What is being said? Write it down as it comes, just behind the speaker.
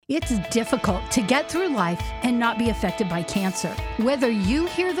It's difficult to get through life and not be affected by cancer. Whether you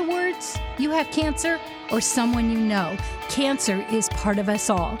hear the words, "you have cancer," or someone you know, cancer is part of us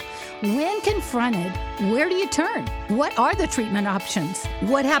all. When confronted, where do you turn? What are the treatment options?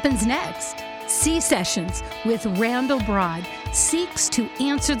 What happens next? C-Sessions with Randall Broad seeks to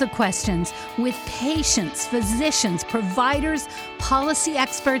answer the questions with patients, physicians, providers, policy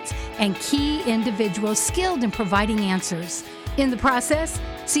experts, and key individuals skilled in providing answers. In the process,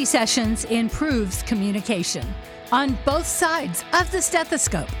 C-Sessions improves communication on both sides of the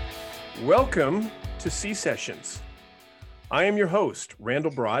stethoscope. Welcome to C-Sessions. I am your host,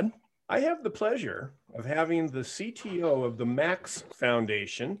 Randall Broad. I have the pleasure of having the CTO of the Max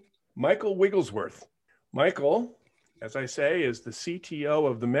Foundation, Michael Wigglesworth. Michael, as I say, is the CTO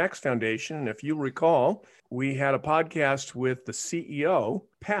of the Max Foundation. And if you recall, we had a podcast with the CEO,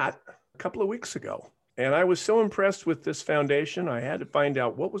 Pat, a couple of weeks ago. And I was so impressed with this foundation, I had to find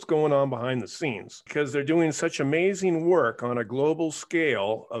out what was going on behind the scenes because they're doing such amazing work on a global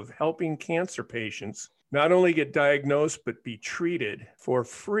scale of helping cancer patients not only get diagnosed, but be treated for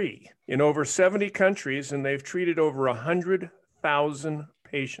free in over 70 countries. And they've treated over 100,000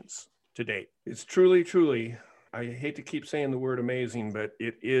 patients to date. It's truly, I hate to keep saying the word amazing, but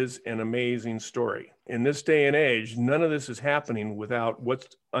it is an amazing story. In this day and age, none of this is happening without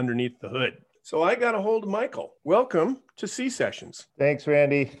what's underneath the hood. So I got a hold of Michael. Welcome to C-Sessions. Thanks,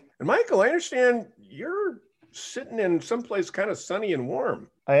 Randy. And Michael, I understand you're sitting in someplace kind of sunny and warm.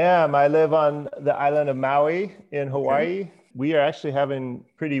 I am. I live on the island of Maui in Hawaii. Okay. We are actually having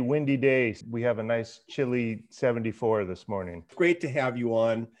pretty windy days. We have a nice chilly 74 this morning. Great to have you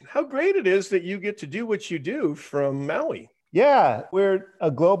on. How great it is that you get to do what you do from Maui. Yeah, we're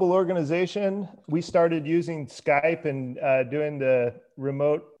a global organization. We started using Skype and doing the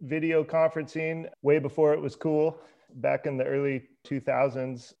remote video conferencing way before it was cool. Back in the early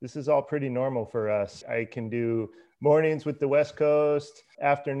 2000s, this is all pretty normal for us. I can do mornings with the West Coast,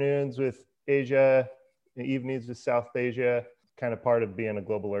 afternoons with Asia, evenings with South Asia, kind of part of being a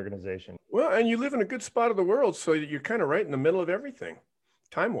global organization. Well, and you live in a good spot of the world, so you're kind of right in the middle of everything,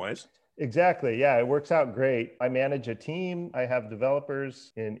 time-wise. Exactly. Yeah, it works out great. I manage a team. I have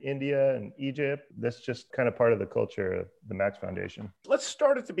developers in India and Egypt. That's just kind of part of the culture of the Max Foundation. Let's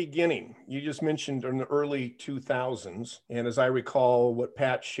start at the beginning. You just mentioned in the early 2000s. And as I recall, what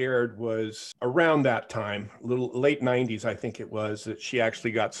Pat shared was around that time, late 90s, I think it was, that she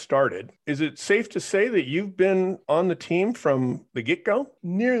actually got started. Is it safe to say that you've been on the team from the get-go?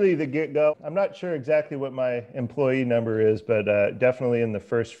 Nearly the get-go. I'm not sure exactly what my employee number is, but definitely in the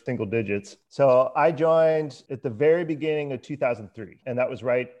first single digits. So I joined at the very beginning of 2003, and that was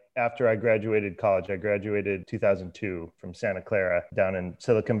right after I graduated college. I graduated 2002 from Santa Clara down in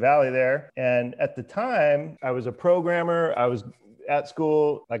Silicon Valley there. And at the time, I was a programmer. I was at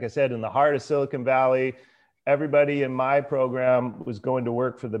school, like I said, in the heart of Silicon Valley. Everybody in my program was going to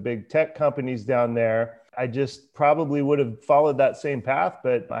work for the big tech companies down there. I just probably would have followed that same path,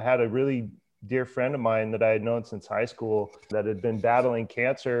 but I had a really dear friend of mine that I had known since high school that had been battling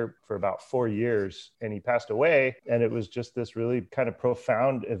cancer for about 4 years, and he passed away. And it was just this really kind of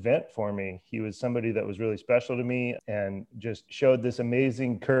profound event for me. He was somebody that was really special to me and just showed this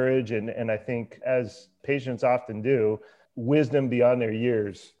amazing courage. And I think, as patients often do, wisdom beyond their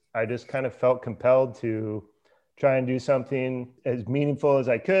years. I just kind of felt compelled to try and do something as meaningful as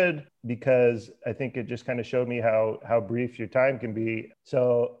I could, because I think it just kind of showed me how brief your time can be.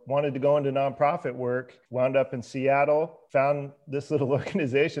 So wanted to go into nonprofit work, wound up in Seattle, found this little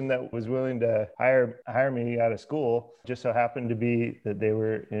organization that was willing to hire me out of school. Just so happened to be that they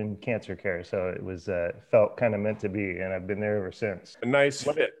were in cancer care. So it was felt kind of meant to be, and I've been there ever since. A nice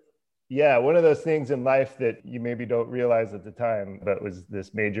fit. Yeah, one of those things in life that you maybe don't realize at the time, but was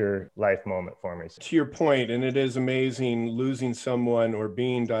this major life moment for me. To your point, and it is amazing, losing someone or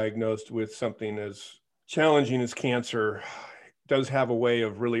being diagnosed with something as challenging as cancer does have a way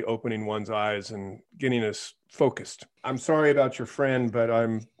of really opening one's eyes and getting us focused. I'm sorry about your friend, but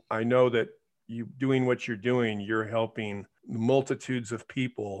I know that you doing what you're doing, you're helping multitudes of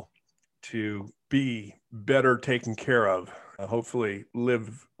people to be better taken care of. Hopefully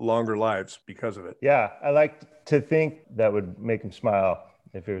live longer lives because of it. Yeah, I like to think that would make him smile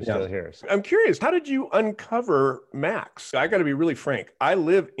if he was still here. So. I'm curious, how did you uncover Max? I got to be really frank. I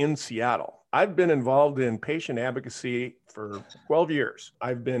live in Seattle. I've been involved in patient advocacy for 12 years.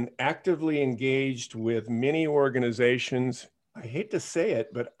 I've been actively engaged with many organizations. I hate to say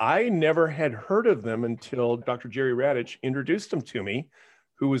it, but I never had heard of them until Dr. Jerry Radich introduced them to me,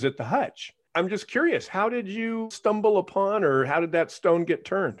 who was at the Hutch. I'm just curious, how did you stumble upon, or how did that stone get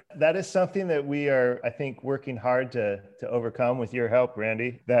turned? That is something that we are, I think, working hard to overcome with your help,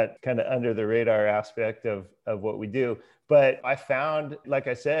 Randy, that kind of under the radar aspect of what we do. But I found, like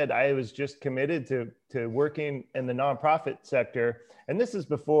I said, I was just committed to working in the nonprofit sector. And this is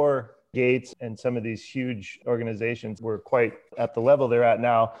before Gates and some of these huge organizations were quite at the level they're at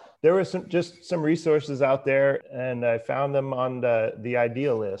now. There were some resources out there, and I found them on the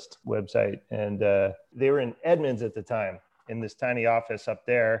Idealist website. And they were in Edmonds at the time, in this tiny office up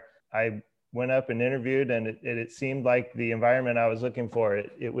there. I went up and interviewed, and it seemed like the environment I was looking for.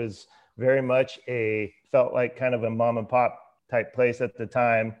 It was very much felt like kind of a mom and pop type place at the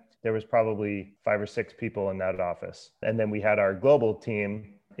time. There was probably 5 or 6 people in that office. And then we had our global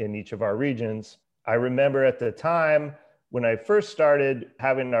team in each of our regions. I remember at the time when I first started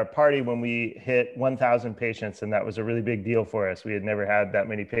having our party when we hit 1,000 patients, and that was a really big deal for us. We had never had that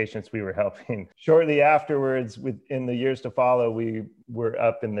many patients we were helping. Shortly afterwards, in the years to follow, we were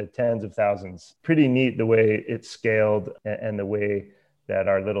up in the tens of thousands. Pretty neat the way it scaled and the way that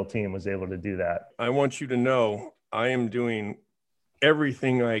our little team was able to do that. I want you to know I am doing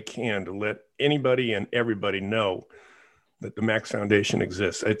everything I can to let anybody and everybody know that the Max Foundation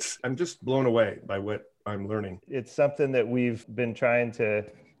exists. I'm just blown away by what I'm learning. It's something that we've been trying to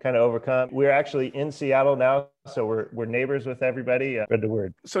kind of overcome. We're actually in Seattle now, so we're neighbors with everybody. Spread the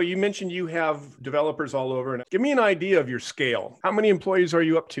word. So you mentioned you have developers all over. Give me an idea of your scale. How many employees are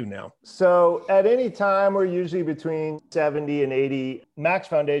you up to now? So at any time, we're usually between 70 and 80 Max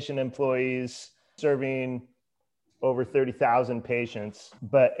Foundation employees serving over 30,000 patients.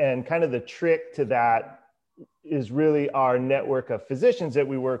 And kind of the trick to that is really our network of physicians that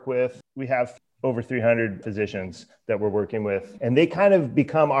we work with. We have over 300 physicians that we're working with, and they kind of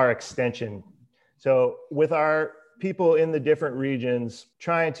become our extension. So with our people in the different regions,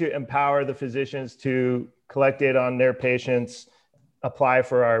 trying to empower the physicians to collect data on their patients, apply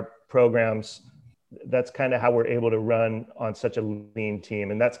for our programs, that's kind of how we're able to run on such a lean team.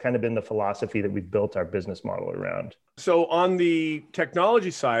 And that's kind of been the philosophy that we've built our business model around. So on the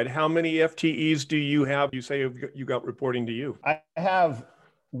technology side, how many FTEs do you have? You say you got reporting to you. I have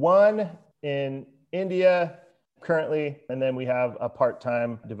one in India currently, and then we have a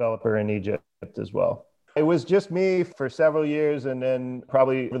part-time developer in Egypt as well. It was just me for several years, and then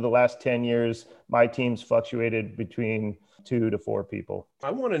probably for the last 10 years, my team's fluctuated between 2 to 4 people.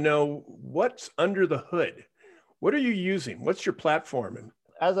 I want to know what's under the hood. What are you using? What's your platform?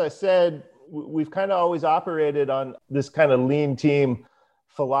 As I said, we've kind of always operated on this kind of lean team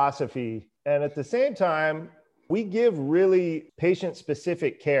philosophy. And at the same time, we give really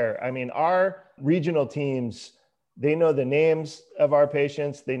patient-specific care. I mean, our regional teams, they know the names of our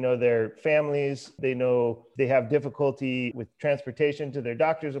patients, they know their families, they know they have difficulty with transportation to their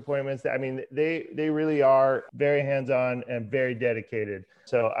doctor's appointments. I mean, they really are very hands-on and very dedicated.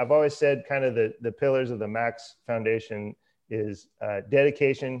 So I've always said kind of the pillars of the Max Foundation is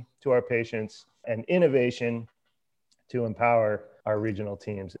dedication to our patients and innovation to empower our regional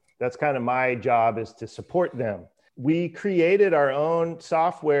teams. That's kind of my job, is to support them. We created our own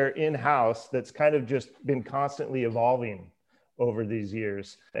software in-house that's kind of just been constantly evolving over these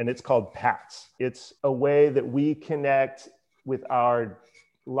years, and it's called PATS. It's a way that we connect with our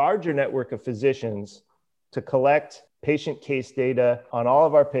larger network of physicians to collect patient case data on all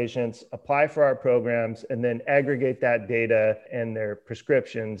of our patients, apply for our programs, and then aggregate that data and their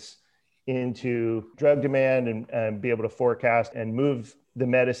prescriptions into drug demand and be able to forecast and move the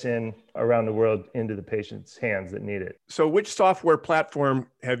medicine around the world into the patient's hands that need it. So which software platform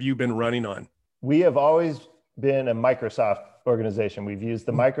have you been running on? We have always been a Microsoft organization. We've used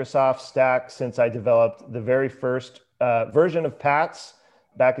the Microsoft stack since I developed the very first version of PATS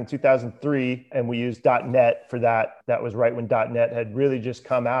back in 2003, and we used .NET for that. That was right when .NET had really just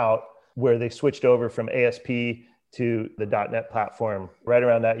come out, where they switched over from ASP to the .NET platform right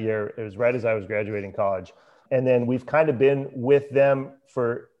around that year. It was right as I was graduating college. And then we've kind of been with them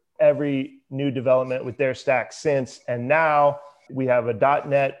for every new development with their stack since. And now we have a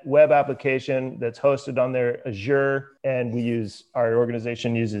 .NET web application that's hosted on their Azure, and our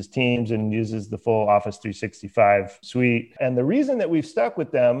organization uses Teams and uses the full Office 365 suite. And the reason that we've stuck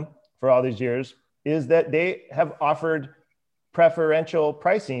with them for all these years is that they have offered preferential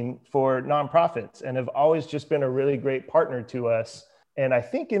pricing for nonprofits and have always just been a really great partner to us. And I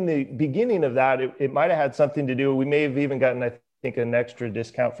think in the beginning of that, it might have had something to do. We may have even gotten, I think, an extra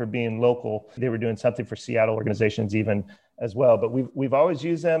discount for being local. They were doing something for Seattle organizations even as well. But we've always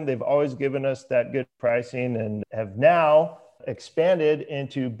used them. They've always given us that good pricing, and have now expanded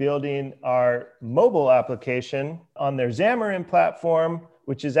into building our mobile application on their Xamarin platform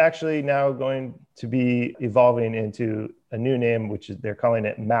which is actually now going to be evolving into a new name, which is they're calling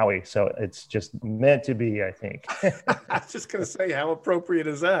it Maui. So it's just meant to be, I think. I was just going to say, how appropriate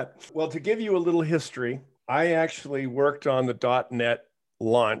is that? Well, to give you a little history, I actually worked on the .NET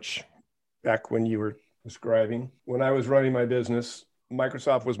launch back when you were describing. When I was running my business,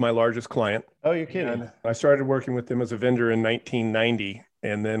 Microsoft was my largest client. Oh, you're kidding. And I started working with them as a vendor in 1990.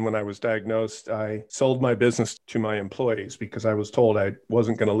 And then when I was diagnosed, I sold my business to my employees because I was told I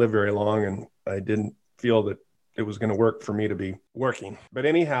wasn't going to live very long and I didn't feel that it was going to work for me to be working. But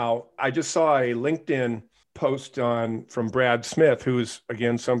anyhow, I just saw a LinkedIn post from Brad Smith, who's,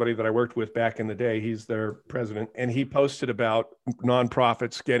 again, somebody that I worked with back in the day. He's their president. And he posted about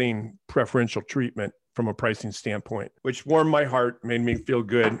nonprofits getting preferential treatment from a pricing standpoint, which warmed my heart, made me feel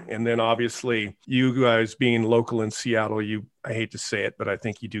good. And then obviously you guys being local in Seattle, I hate to say it, but I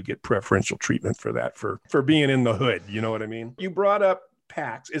think you do get preferential treatment for that, for being in the hood. You know what I mean? You brought up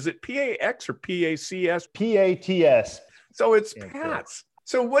PACS. Is it PAX or PACS? PATS. So it's PATS.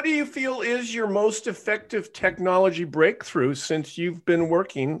 So what do you feel is your most effective technology breakthrough since you've been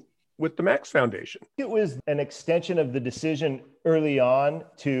working with the Max Foundation? It was an extension of the decision early on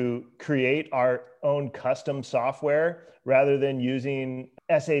to create our own custom software rather than using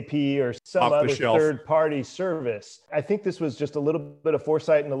SAP or some other third-party service. I think this was just a little bit of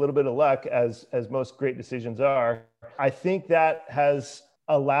foresight and a little bit of luck, as most great decisions are. I think that has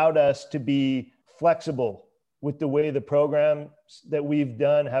allowed us to be flexible with the way the programs that we've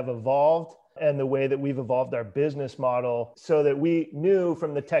done have evolved and the way that we've evolved our business model, so that we knew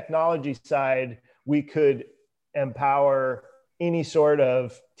from the technology side, we could empower any sort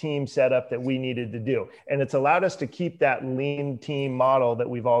of team setup that we needed to do. And it's allowed us to keep that lean team model that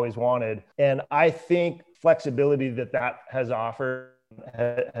we've always wanted. And I think flexibility that has offered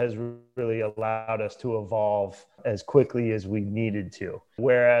has really allowed us to evolve as quickly as we needed to.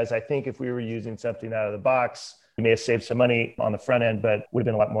 Whereas I think if we were using something out of the box, we may have saved some money on the front end, but would have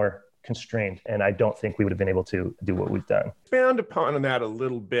been a lot more constrained. And I don't think we would have been able to do what we've done. Expand upon that a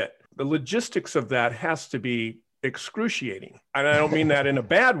little bit. The logistics of that has to be excruciating. And I don't mean that in a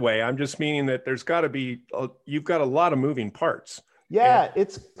bad way. I'm just meaning that you've got a lot of moving parts. Yeah,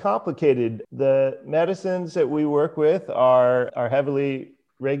 it's complicated. The medicines that we work with are heavily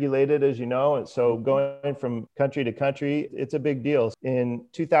regulated, as you know. And so going from country to country, it's a big deal. In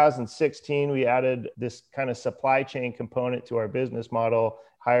 2016, we added this kind of supply chain component to our business model,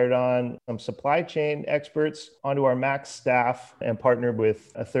 hired on some supply chain experts onto our Max staff, and partnered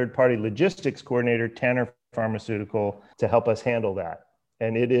with a third-party logistics coordinator, Tanner Pharmaceutical, to help us handle that.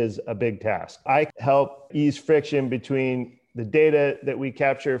 And it is a big task. I help ease friction between the data that we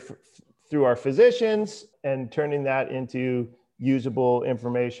capture through our physicians and turning that into usable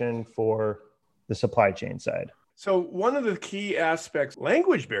information for the supply chain side. So one of the key aspects,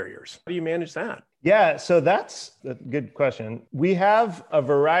 language barriers. How do you manage that? Yeah, so that's a good question. We have a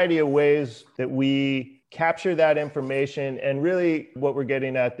variety of ways that we capture that information. And really what we're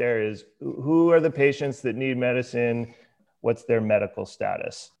getting at there is, who are the patients that need medicine? What's their medical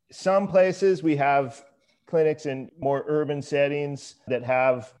status? Some places we have clinics in more urban settings that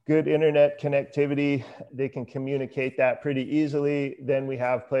have good internet connectivity. They can communicate that pretty easily. Then we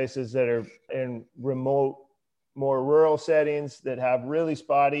have places that are in remote, more rural settings that have really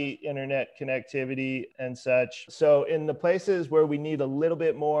spotty internet connectivity and such. So in the places where we need a little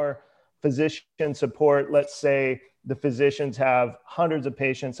bit more physician support, let's say the physicians have hundreds of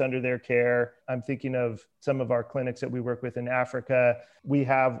patients under their care. I'm thinking of some of our clinics that we work with in Africa. We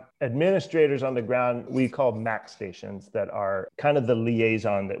have administrators on the ground we call Max stations that are kind of the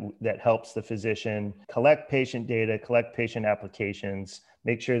liaison that helps the physician collect patient data, collect patient applications,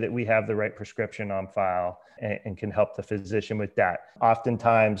 make sure that we have the right prescription on file, and can help the physician with that.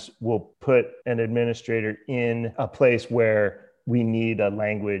 Oftentimes, we'll put an administrator in a place where we need a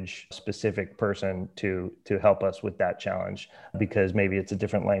language specific person to help us with that challenge, because maybe it's a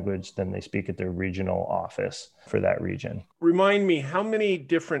different language than they speak at their regional office for that region. Remind me, how many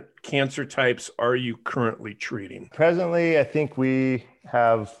different cancer types are you currently treating? Presently, I think we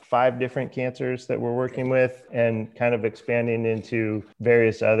have 5 different cancers that we're working with, and kind of expanding into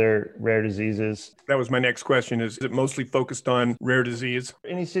various other rare diseases. That was my next question. Is it mostly focused on rare disease?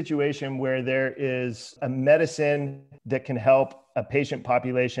 Any situation where there is a medicine that can help a patient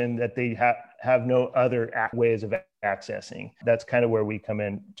population that they have no other ways of accessing. That's kind of where we come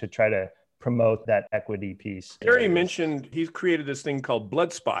in to try to promote that equity piece. Gary mentioned he's created this thing called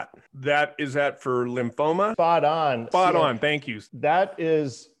Bloodspot. Is that for lymphoma? Spot on. Spot on. Thank you. That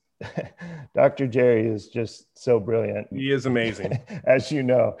is, Dr. Jerry is just so brilliant. He is amazing. As you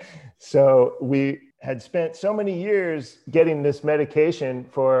know. So we had spent so many years getting this medication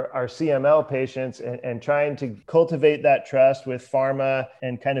for our CML patients and trying to cultivate that trust with pharma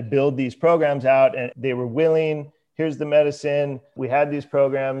and kind of build these programs out. And they were willing, here's the medicine. We had these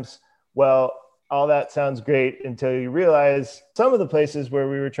programs. Well, all that sounds great until you realize some of the places where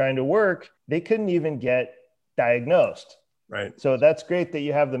we were trying to work, they couldn't even get diagnosed. Right. So that's great that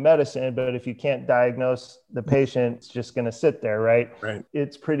you have the medicine, but if you can't diagnose the patient, it's just going to sit there, right? Right.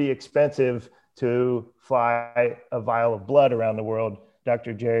 It's pretty expensive to fly a vial of blood around the world.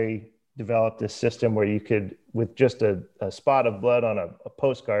 Dr. Jerry developed this system where you could, with just a spot of blood on a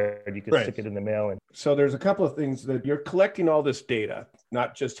postcard, you could Right. stick it in the mail. So there's a couple of things that you're collecting all this data,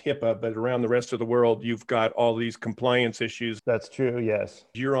 not just HIPAA, but around the rest of the world, you've got all these compliance issues. That's true, yes.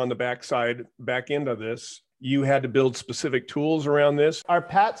 You're on the back end of this. You had to build specific tools around this. Our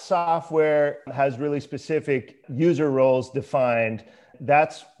PAT software has really specific user roles defined.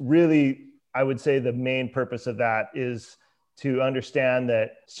 That's really, I would say, the main purpose of that is to understand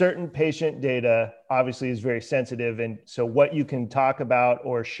that certain patient data obviously is very sensitive. And so what you can talk about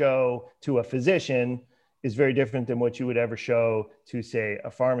or show to a physician is very different than what you would ever show to, say, a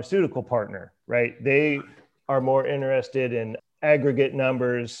pharmaceutical partner, right? They are more interested in aggregate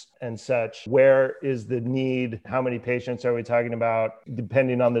numbers and such. Where is the need? How many patients are we talking about?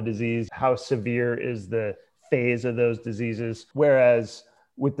 Depending on the disease, how severe is the phase of those diseases? Whereas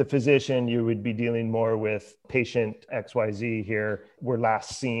with the physician, you would be dealing more with patient XYZ here. We're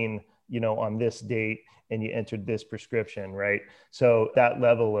last seen, on this date and you entered this prescription, right? So that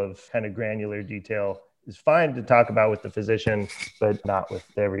level of kind of granular detail is fine to talk about with the physician, but not with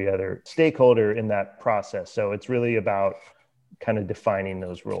every other stakeholder in that process. So it's really about kind of defining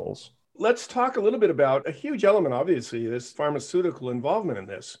those roles. Let's talk a little bit about a huge element, obviously, this pharmaceutical involvement in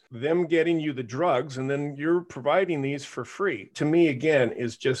this, them getting you the drugs, and then you're providing these for free. To me, again,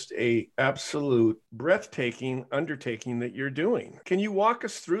 is just a absolute breathtaking undertaking that you're doing. Can you walk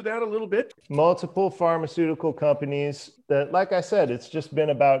us through that a little bit? Multiple pharmaceutical companies that, like I said, it's just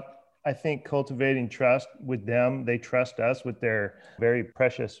been about, I think, cultivating trust with them. They trust us with their very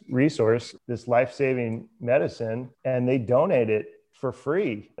precious resource, this life-saving medicine, and they donate it for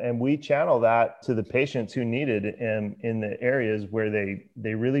free. And we channel that to the patients who need it in the areas where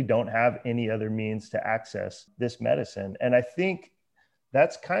they really don't have any other means to access this medicine. And I think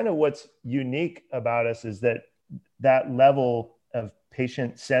that's kind of what's unique about us, is that level of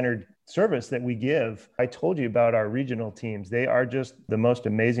patient-centered service that we give. I told you about our regional teams. They are just the most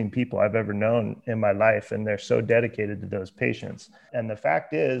amazing people I've ever known in my life, and they're so dedicated to those patients. And the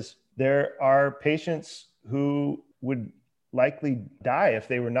fact is, there are patients who would likely die if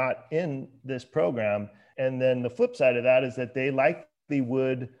they were not in this program. And then the flip side of that is that they likely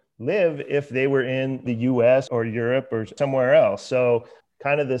would live if they were in the US or Europe or somewhere else. So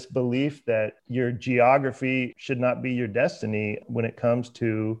kind of this belief that your geography should not be your destiny when it comes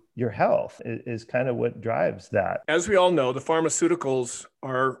to your health is kind of what drives that. As we all know, the pharmaceuticals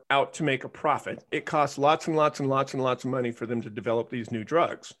are out to make a profit. It costs lots and lots and lots and lots of money for them to develop these new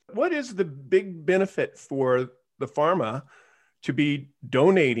drugs. What is the big benefit for the pharma to be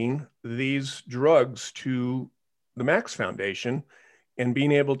donating these drugs to the Max Foundation and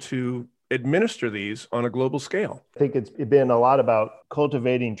being able to administer these on a global scale? I think it's been a lot about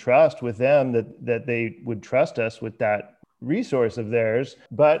cultivating trust with them, that they would trust us with that resource of theirs.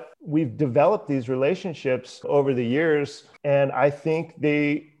 But we've developed these relationships over the years, and I think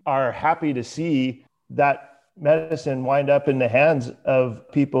they are happy to see that medicine wind up in the hands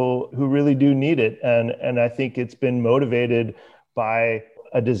of people who really do need it. And I think it's been motivated by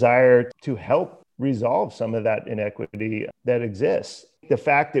a desire to help resolve some of that inequity that exists. The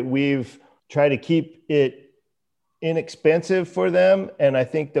fact that we've tried to keep it inexpensive for them, and I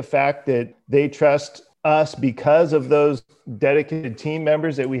think the fact that they trust us because of those dedicated team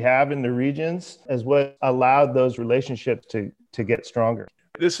members that we have in the regions, is what allowed those relationships to get stronger.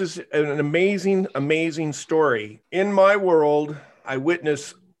 This is an amazing, amazing story. In my world, I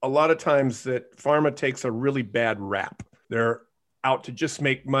witness a lot of times that pharma takes a really bad rap. They're out to just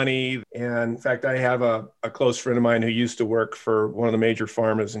make money. And in fact, I have a close friend of mine who used to work for one of the major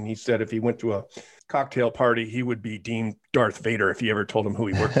pharmas. And he said if he went to a cocktail party, he would be deemed Darth Vader if you ever told him who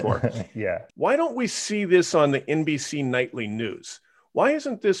he worked for. Yeah. Why don't we see this on the NBC Nightly News? Why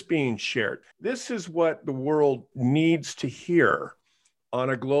isn't this being shared? This is what the world needs to hear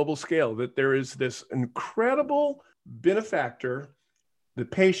on a global scale, that there is this incredible benefactor, the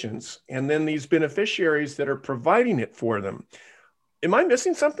patients, and then these beneficiaries that are providing it for them. Am I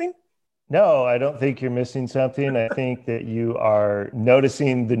missing something? No, I don't think you're missing something. I think that you are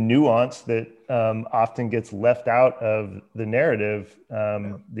noticing the nuance that often gets left out of the narrative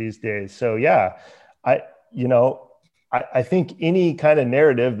these days. So yeah, I think any kind of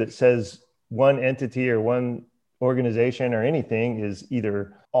narrative that says one entity or one organization or anything is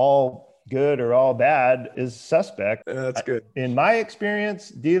either all good or all bad is suspect. That's good. In my experience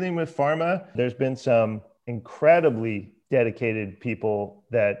dealing with pharma, there's been some incredibly dedicated people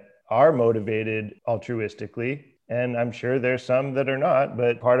that are motivated altruistically. And I'm sure there's some that are not,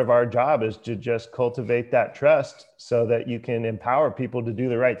 but part of our job is to just cultivate that trust so that you can empower people to do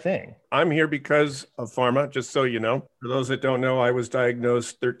the right thing. I'm here because of pharma, just so you know. For those that don't know, I was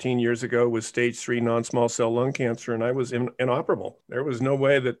diagnosed 13 years ago with stage 3 non-small cell lung cancer, and I was inoperable. There was no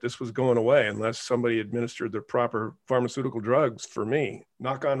way that this was going away unless somebody administered the proper pharmaceutical drugs for me.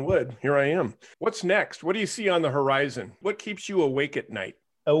 Knock on wood, here I am. What's next? What do you see on the horizon? What keeps you awake at night?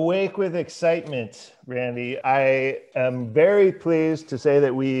 Awake with excitement, Randy. I am very pleased to say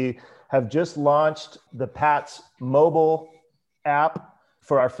that we have just launched the PATS mobile app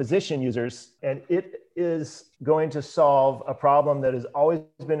for our physician users, and it is going to solve a problem that has always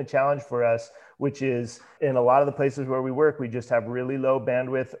been a challenge for us, which is in a lot of the places where we work, we just have really low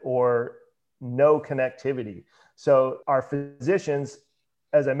bandwidth or no connectivity. So our physicians,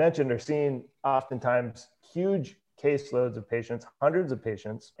 as I mentioned, are seeing oftentimes huge caseloads of patients, hundreds of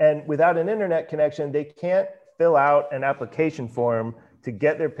patients. And without an internet connection, they can't fill out an application form to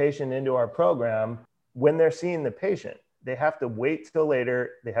get their patient into our program when they're seeing the patient. They have to wait till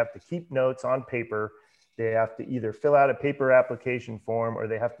later. They have to keep notes on paper. They have to either fill out a paper application form or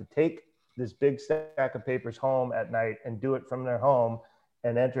they have to take this big stack of papers home at night and do it from their home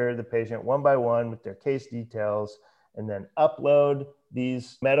and enter the patient one by one with their case details and then upload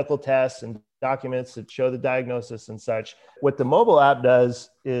these medical tests and documents that show the diagnosis and such. What the mobile app does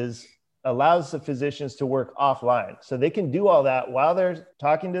is allows the physicians to work offline. So they can do all that while they're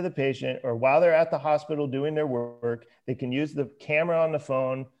talking to the patient or while they're at the hospital doing their work. They can use the camera on the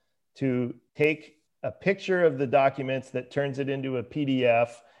phone to take a picture of the documents that turns it into a PDF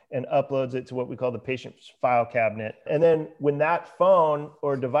and uploads it to what we call the patient's file cabinet. And then when that phone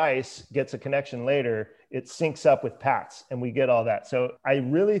or device gets a connection later, it syncs up with PATS and we get all that. So I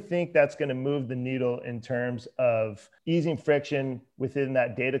really think that's going to move the needle in terms of easing friction within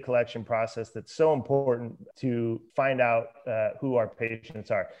that data collection process that's so important to find out who our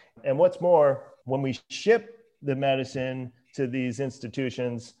patients are. And what's more, when we ship the medicine to these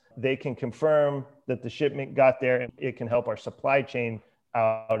institutions, they can confirm that the shipment got there and it can help our supply chain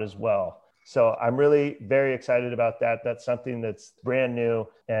out as well. So I'm really very excited about that. That's something that's brand new.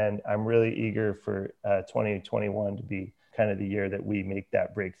 And I'm really eager for 2021 to be kind of the year that we make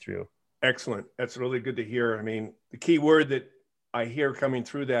that breakthrough. Excellent. That's really good to hear. I mean, the key word that I hear coming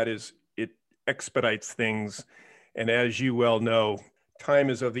through that is it expedites things. And as you well know, time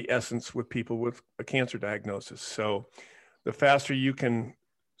is of the essence with people with a cancer diagnosis. So the faster you can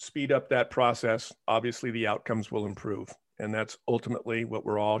speed up that process, obviously the outcomes will improve. And that's ultimately what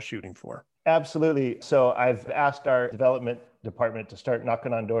we're all shooting for. Absolutely. So I've asked our development department to start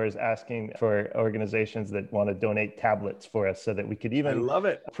knocking on doors, asking for organizations that want to donate tablets for us so that we could even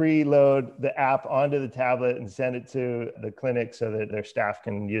preload the app onto the tablet and send it to the clinic so that their staff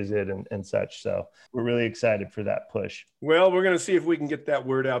can use it and such. So we're really excited for that push. Well, we're going to see if we can get that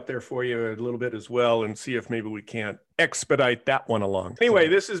word out there for you a little bit as well and see if maybe we can't expedite that one along. Anyway,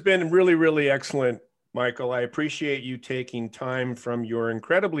 this has been really, really excellent. Michael, I appreciate you taking time from your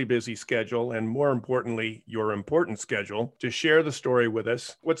incredibly busy schedule and more importantly, your important schedule to share the story with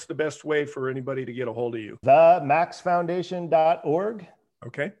us. What's the best way for anybody to get a hold of you? TheMaxFoundation.org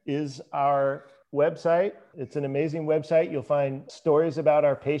is our website. It's an amazing website. You'll find stories about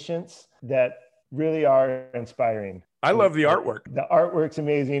our patients that really are inspiring. I love the artwork. The artwork's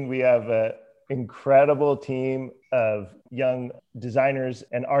amazing. We have an incredible team of young designers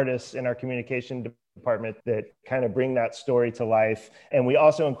and artists in our communication department that kind of bring that story to life. And we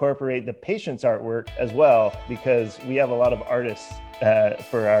also incorporate the patient's artwork as well, because we have a lot of artists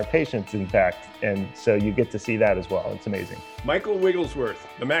for our patients, in fact. And so you get to see that as well. It's amazing. Michael Wigglesworth,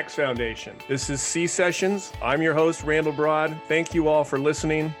 the Max Foundation. This is C Sessions. I'm your host, Randall Broad. Thank you all for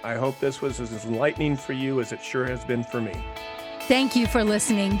listening. I hope this was as enlightening for you as it sure has been for me. Thank you for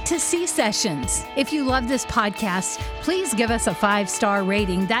listening to C Sessions. If you love this podcast, please give us a 5-star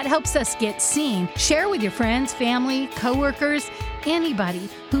rating. That helps us get seen. Share with your friends, family, coworkers, anybody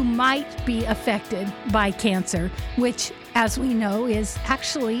who might be affected by cancer, which, as we know, is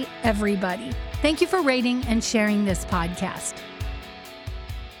actually everybody. Thank you for rating and sharing this podcast.